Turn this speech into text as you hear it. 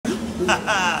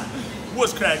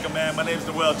What's cracking, man? My name is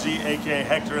Noel G, a.ka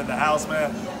Hector in the house,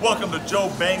 man. Welcome to Joe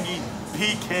Bangy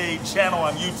PK channel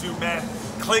on YouTube, man.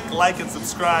 Click like and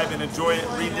subscribe and enjoy it.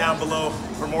 Read down below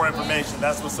for more information.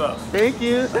 That's what's up. Thank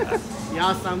you. You're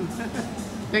awesome.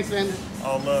 Thanks, man.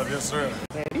 All love, yes, sir.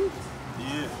 Ready?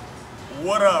 Yeah.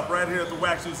 What up? Right here at the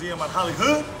Wax Museum on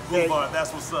Hollywood Boulevard.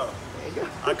 That's what's up. There you go.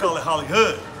 I call it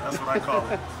Hollywood. That's what I call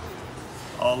it.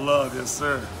 All love, yes,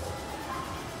 sir.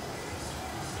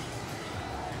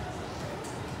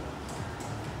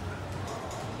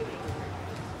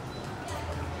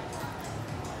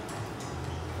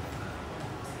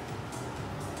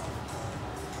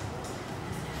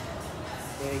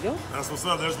 There you go. That's what's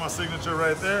up. There's my signature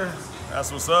right there.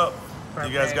 That's what's up.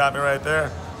 Perfect. You guys got me right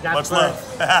there. Got Much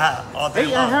first. love. All day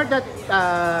Hey, I long. heard that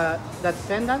that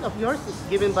pendant of yours is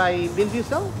given by Vin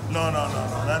Diesel. No.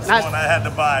 That's Not- the one I had to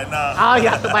buy. Nah. Oh, you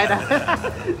have to buy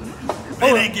that. They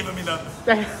ain't giving me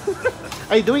nothing.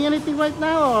 Are you doing anything right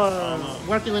now, or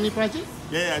working on any project?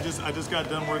 Yeah, I just got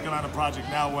done working on a project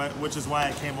now, which is why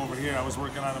I came over here. I was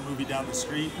working on a movie down the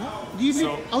street. Do you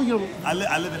So- live? Oh, you're. I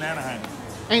live in Anaheim.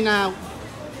 And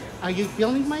are you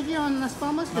filming my here on Las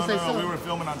Palmas? No, we were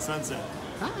filming on Sunset.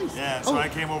 Nice. Yeah, so Oh. I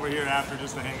came over here after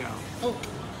just to hang out. Oh,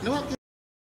 no.